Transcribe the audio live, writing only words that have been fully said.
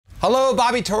Hello,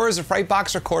 Bobby Torres of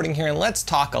Frightbox Recording here, and let's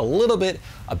talk a little bit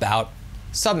about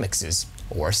submixes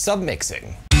or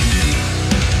submixing.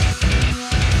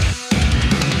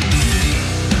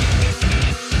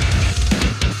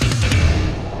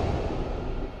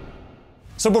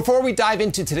 So before we dive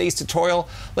into today's tutorial,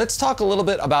 let's talk a little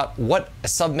bit about what a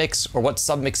submix or what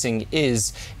submixing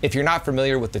is if you're not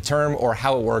familiar with the term or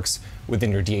how it works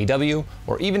within your DAW,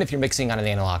 or even if you're mixing on an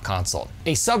analog console.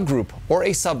 A subgroup or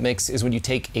a submix is when you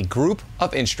take a group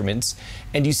of instruments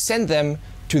and you send them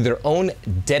to their own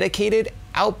dedicated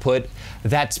output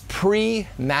that's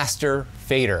pre-master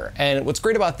fader. And what's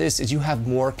great about this is you have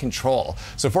more control.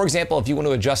 So for example, if you want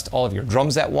to adjust all of your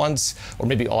drums at once, or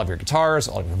maybe all of your guitars,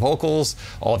 all of your vocals,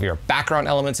 all of your background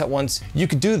elements at once, you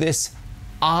could do this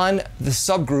on the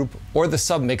subgroup or the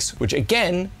submix, which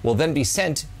again will then be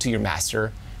sent to your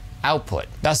master output.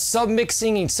 Now,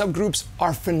 submixing and subgroups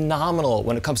are phenomenal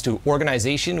when it comes to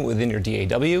organization within your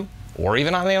DAW, or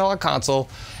even on the analog console,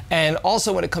 and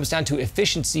also when it comes down to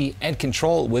efficiency and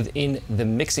control within the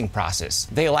mixing process.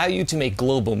 They allow you to make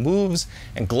global moves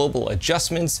and global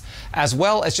adjustments, as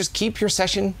well as just keep your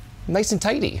session nice and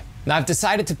tidy. Now, I've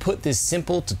decided to put this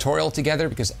simple tutorial together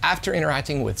because after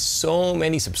interacting with so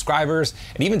many subscribers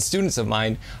and even students of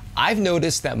mine, I've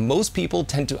noticed that most people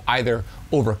tend to either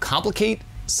overcomplicate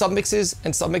submixes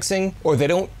and submixing, or they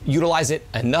don't utilize it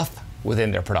enough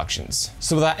within their productions.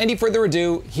 So without any further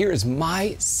ado, here is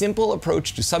my simple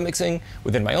approach to submixing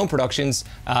within my own productions,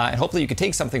 and hopefully you can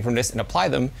take something from this and apply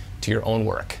them to your own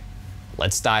work.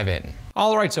 Let's dive in.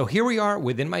 All right, so here we are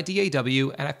within my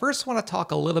DAW, and I first want to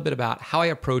talk a little bit about how I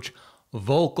approach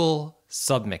vocal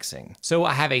submixing. So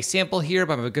I have a sample here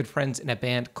by my good friends in a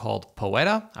band called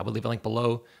Poeta. I will leave a link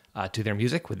below to their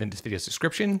music within this video's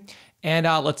description. And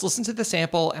let's listen to the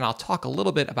sample, and I'll talk a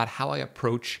little bit about how I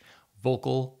approach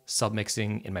vocal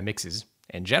submixing in my mixes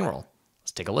in general.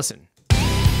 Let's take a listen.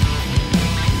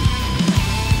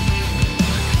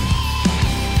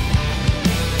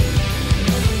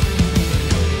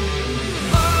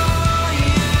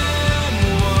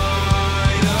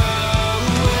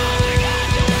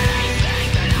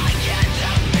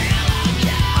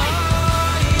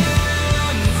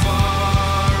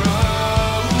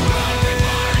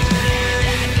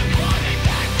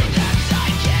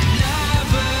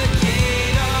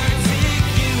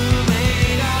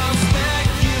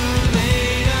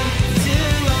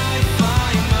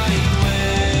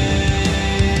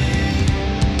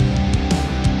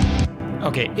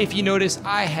 Okay, if you notice,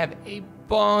 I have a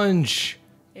bunch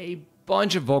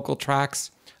of vocal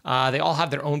tracks. They all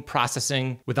have their own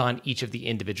processing within each of the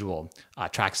individual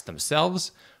tracks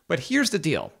themselves. But here's the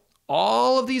deal.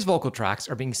 All of these vocal tracks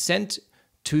are being sent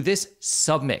to this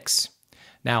submix.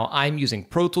 Now, I'm using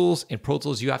Pro Tools. In Pro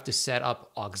Tools, you have to set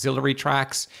up auxiliary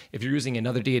tracks. If you're using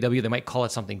another DAW, they might call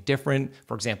it something different.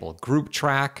 For example, a group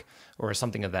track or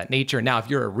something of that nature. Now, if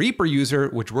you're a Reaper user,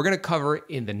 which we're gonna cover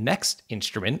in the next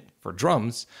instrument for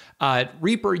drums,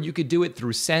 Reaper, you could do it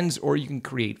through sends, or you can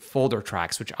create folder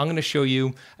tracks, which I'm gonna show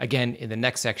you again in the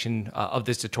next section of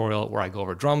this tutorial where I go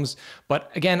over drums.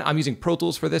 But again, I'm using Pro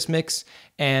Tools for this mix,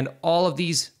 and all of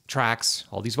these tracks,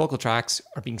 all these vocal tracks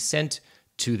are being sent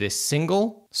to this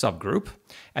single subgroup,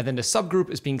 and then the subgroup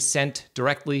is being sent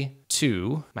directly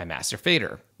to my master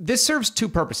fader. This serves two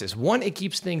purposes. One, it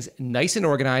keeps things nice and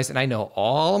organized, and I know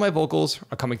all of my vocals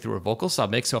are coming through a vocal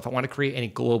submix, so if I want to create any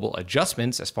global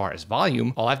adjustments as far as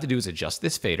volume, all I have to do is adjust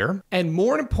this fader. And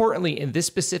more importantly, in this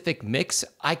specific mix,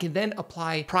 I can then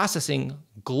apply processing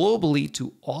globally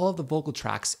to all of the vocal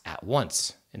tracks at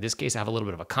once. In this case, I have a little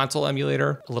bit of a console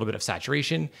emulator, a little bit of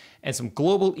saturation, and some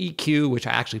global EQ, which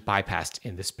I actually bypassed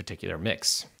in this particular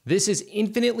mix. This is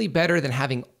infinitely better than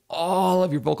having all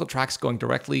of your vocal tracks going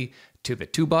directly to the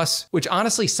 2-bus, which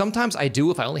honestly, sometimes I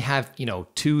do if I only have,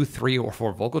 2, 3, or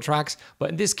 4 vocal tracks. But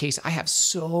in this case, I have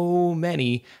so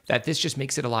many that this just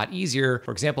makes it a lot easier.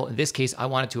 For example, in this case, I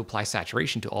wanted to apply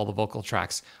saturation to all the vocal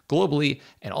tracks globally,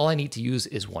 and all I need to use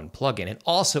is one plugin. And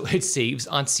also it saves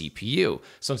on CPU.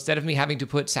 So instead of me having to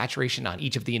put saturation on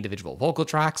each of the individual vocal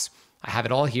tracks, I have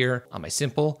it all here on my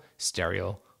simple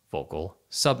stereo vocal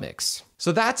submix.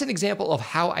 So that's an example of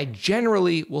how I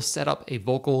generally will set up a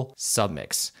vocal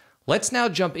submix. Let's now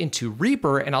jump into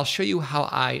Reaper, and I'll show you how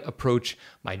I approach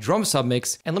my drum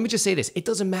submix. And let me just say this, it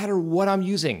doesn't matter what I'm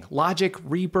using. Logic,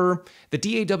 Reaper, the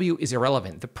DAW is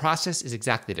irrelevant. The process is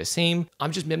exactly the same.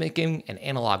 I'm just mimicking an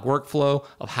analog workflow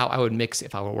of how I would mix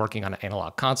if I were working on an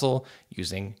analog console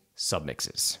using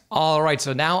submixes. All right,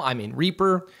 so now I'm in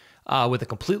Reaper. with a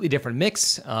completely different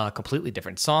mix, completely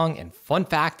different song. And fun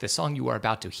fact, the song you are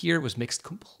about to hear was mixed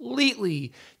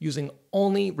completely using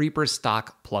only Reaper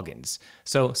stock plugins.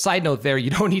 So side note there, you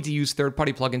don't need to use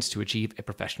third-party plugins to achieve a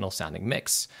professional sounding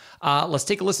mix. Let's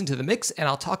take a listen to the mix, and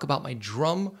I'll talk about my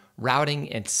drum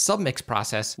routing and submix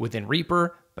process within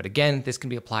Reaper. But again, this can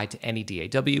be applied to any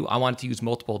DAW. I wanted to use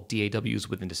multiple DAWs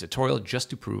within this tutorial just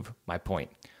to prove my point.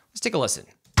 Let's take a listen.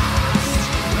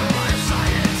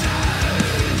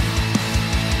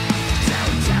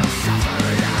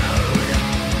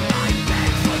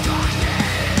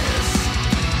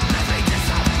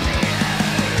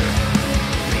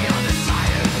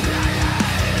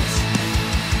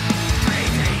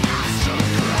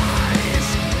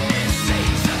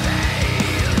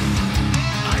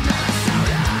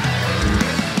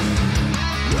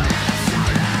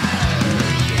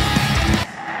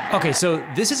 Okay, so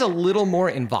this is a little more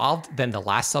involved than the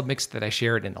last submix that I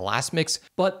shared in the last mix,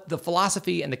 but the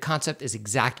philosophy and the concept is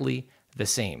exactly the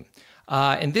same.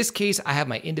 In this case, I have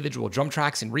my individual drum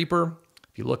tracks in Reaper.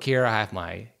 If you look here, I have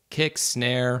my kick,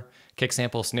 snare, kick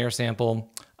sample, snare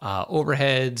sample,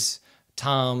 overheads,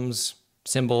 toms,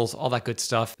 cymbals, all that good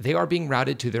stuff. They are being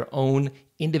routed to their own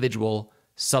individual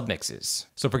submixes.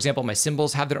 So for example, my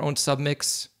cymbals have their own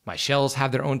submix. My shells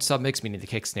have their own submix, meaning the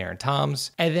kick, snare, and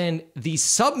toms. And then the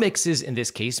submixes in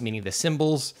this case, meaning the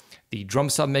cymbals, the drum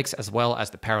submix, as well as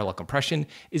the parallel compression,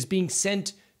 is being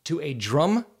sent to a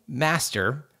drum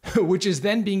master, which is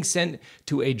then being sent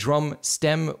to a drum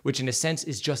stem, which in a sense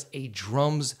is just a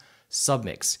drums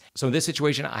submix. So in this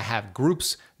situation, I have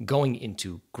groups going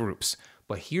into groups.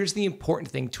 But here's the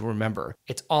important thing to remember.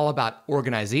 It's all about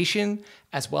organization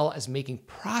as well as making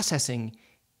processing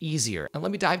easier. And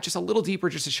let me dive just a little deeper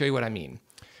just to show you what I mean.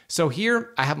 So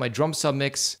here I have my drum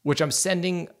submix, which I'm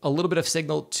sending a little bit of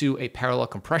signal to a parallel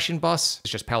compression bus.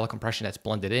 It's just parallel compression that's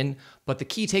blended in. But the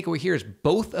key takeaway here is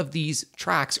both of these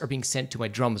tracks are being sent to my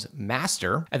drums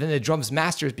master, and then the drums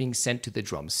master is being sent to the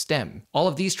drum stem. All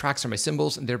of these tracks are my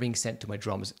cymbals, and they're being sent to my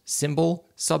drums cymbal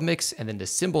submix, and then the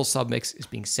cymbal submix is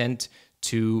being sent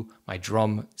to my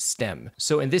drum stem.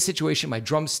 So in this situation, my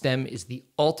drum stem is the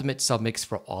ultimate submix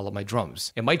for all of my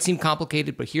drums. It might seem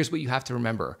complicated, but here's what you have to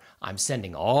remember. I'm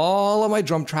sending all of my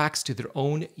drum tracks to their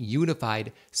own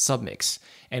unified submix.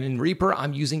 And in Reaper,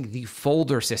 I'm using the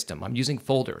folder system. I'm using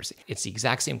folders. It's the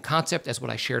exact same concept as what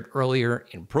I shared earlier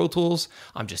in Pro Tools.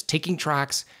 I'm just taking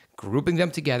tracks, grouping them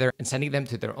together, and sending them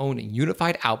to their own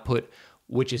unified output,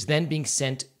 which is then being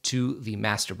sent to the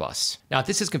master bus. Now, if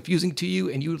this is confusing to you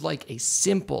and you would like a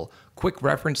simple, quick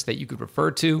reference that you could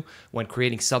refer to when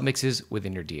creating submixes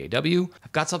within your DAW,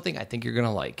 I've got something I think you're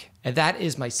gonna like. And that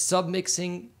is my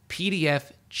submixing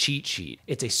PDF cheat sheet.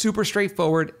 It's a super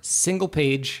straightforward, single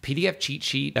page PDF cheat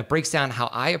sheet that breaks down how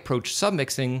I approach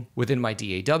submixing within my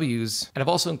DAWs. And I've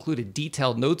also included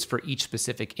detailed notes for each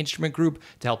specific instrument group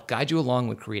to help guide you along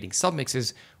when creating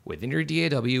submixes within your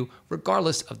DAW,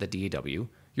 regardless of the DAW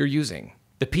you're using.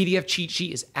 The PDF cheat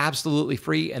sheet is absolutely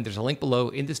free, and there's a link below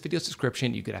in this video's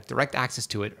description. You could have direct access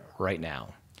to it right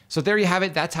now. So there you have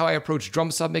it. That's how I approach drum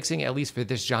submixing, at least for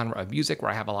this genre of music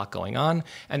where I have a lot going on.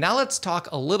 And now let's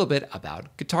talk a little bit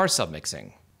about guitar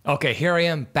submixing. Okay, here I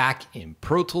am back in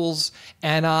Pro Tools,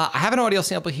 and I have an audio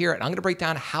sample here, and I'm gonna break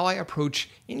down how I approach,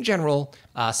 in general,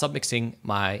 submixing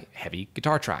my heavy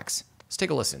guitar tracks. Let's take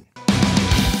a listen.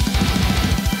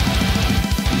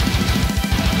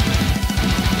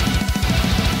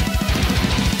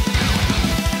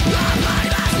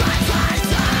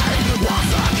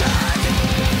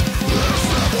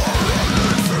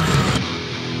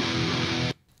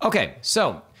 Okay,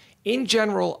 so in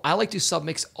general, I like to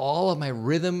submix all of my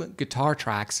rhythm guitar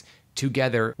tracks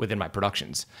together within my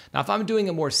productions. Now, if I'm doing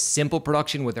a more simple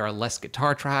production where there are less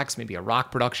guitar tracks, maybe a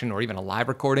rock production or even a live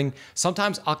recording,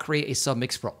 sometimes I'll create a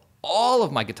submix for all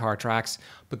of my guitar tracks.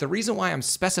 But the reason why I'm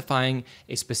specifying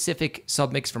a specific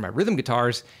submix for my rhythm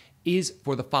guitars is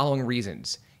for the following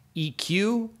reasons: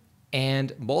 EQ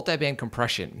and multiband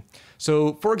compression.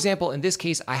 So for example, in this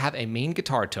case, I have a main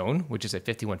guitar tone, which is a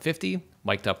 5150,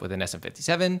 mic'd up with an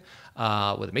SM57,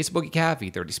 with a Mesa Boogie Cat,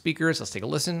 V30 speakers. Let's take a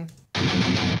listen.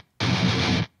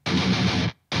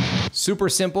 Super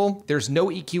simple. There's no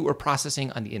EQ or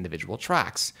processing on the individual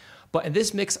tracks. But in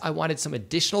this mix, I wanted some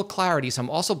additional clarity, so I'm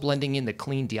also blending in the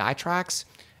clean DI tracks.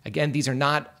 Again, these are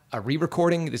not a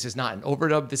re-recording. This is not an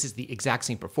overdub. This is the exact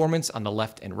same performance on the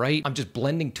left and right. I'm just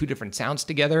blending two different sounds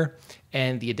together,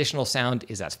 and the additional sound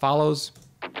is as follows.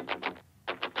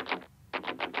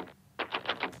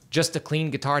 Just a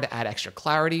clean guitar to add extra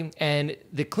clarity. And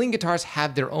the clean guitars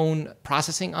have their own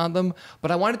processing on them,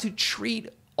 but I wanted to treat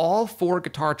all 4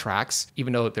 guitar tracks,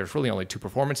 even though there's really only 2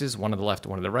 performances, one on the left and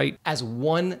one on the right, as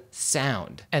one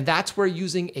sound. And that's where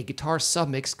using a guitar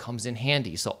submix comes in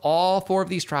handy. So all 4 of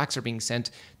these tracks are being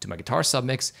sent to my guitar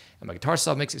submix, and my guitar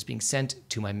submix is being sent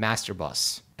to my master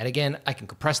bus. And again, I can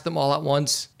compress them all at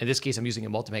once. In this case, I'm using a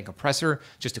multiband compressor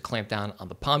just to clamp down on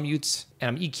the palm mutes, and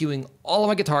I'm EQing all of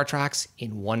my guitar tracks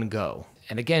in one go.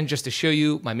 And again, just to show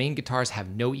you, my main guitars have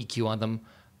no EQ on them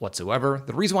whatsoever.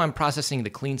 The reason why I'm processing the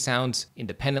clean sounds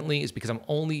independently is because I'm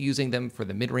only using them for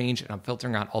the mid-range and I'm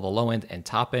filtering out all the low end and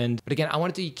top end. But again, I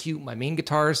wanted to EQ my main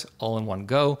guitars all in one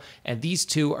go, and these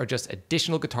 2 are just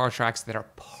additional guitar tracks that are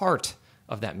part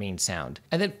of that main sound.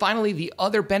 And then finally, the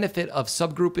other benefit of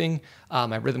subgrouping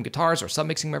my rhythm guitars or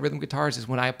submixing my rhythm guitars is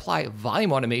when I apply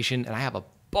volume automation, and I have a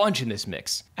bunch in this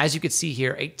mix. As you can see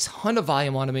here, a ton of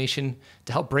volume automation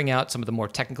to help bring out some of the more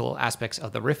technical aspects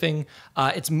of the riffing.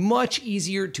 It's much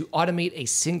easier to automate a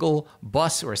single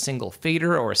bus or a single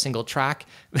fader or a single track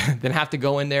than have to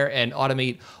go in there and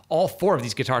automate all 4 of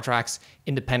these guitar tracks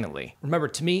independently. Remember,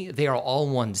 to me, they are all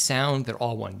one sound, they're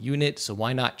all one unit, so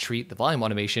why not treat the volume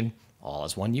automation all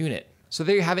as one unit? So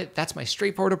there you have it. That's my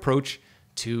straightforward approach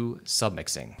to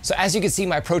submixing. So as you can see,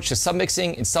 my approach to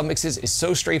submixing in Submixes is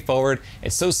so straightforward.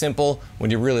 It's so simple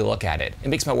when you really look at it. It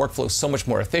makes my workflow so much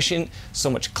more efficient, so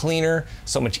much cleaner,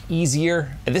 so much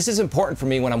easier. And this is important for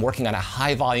me when I'm working on a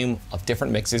high volume of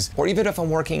different mixes, or even if I'm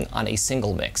working on a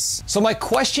single mix. So my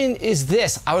question is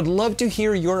this: I would love to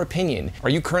hear your opinion. Are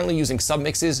you currently using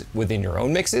submixes within your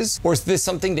own mixes? Or is this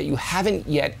something that you haven't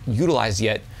yet utilized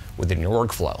yet within your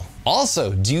workflow?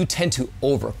 Also, do you tend to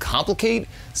overcomplicate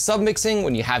submixing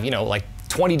when you have, like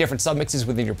 20 different submixes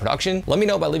within your production? Let me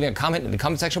know by leaving a comment in the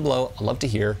comment section below. I'd love to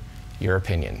hear your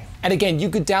opinion. And again, you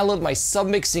could download my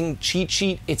submixing cheat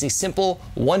sheet. It's a simple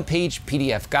 1-page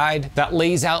PDF guide that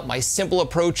lays out my simple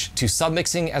approach to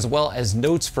submixing, as well as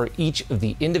notes for each of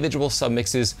the individual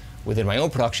submixes within my own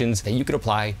productions that you could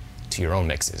apply to your own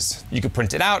mixes. You could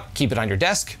print it out, keep it on your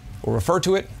desk, or refer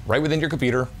to it right within your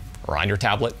computer or on your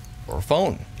tablet or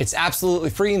phone. It's absolutely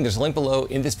free, and there's a link below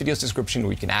in this video's description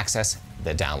where you can access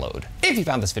the download. If you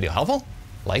found this video helpful,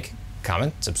 like,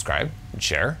 comment, subscribe, and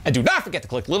share. And do not forget to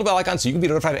click the little bell icon so you can be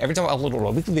notified every time I upload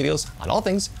our weekly videos on all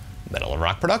things metal and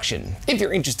rock production. If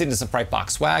you're interested in some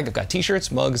Frightbox swag, I've got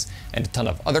t-shirts, mugs, and a ton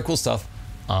of other cool stuff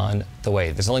on the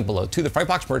way. There's a link below to the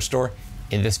Frightbox merch store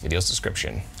in this video's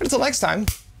description. But until next time,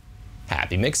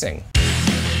 happy mixing.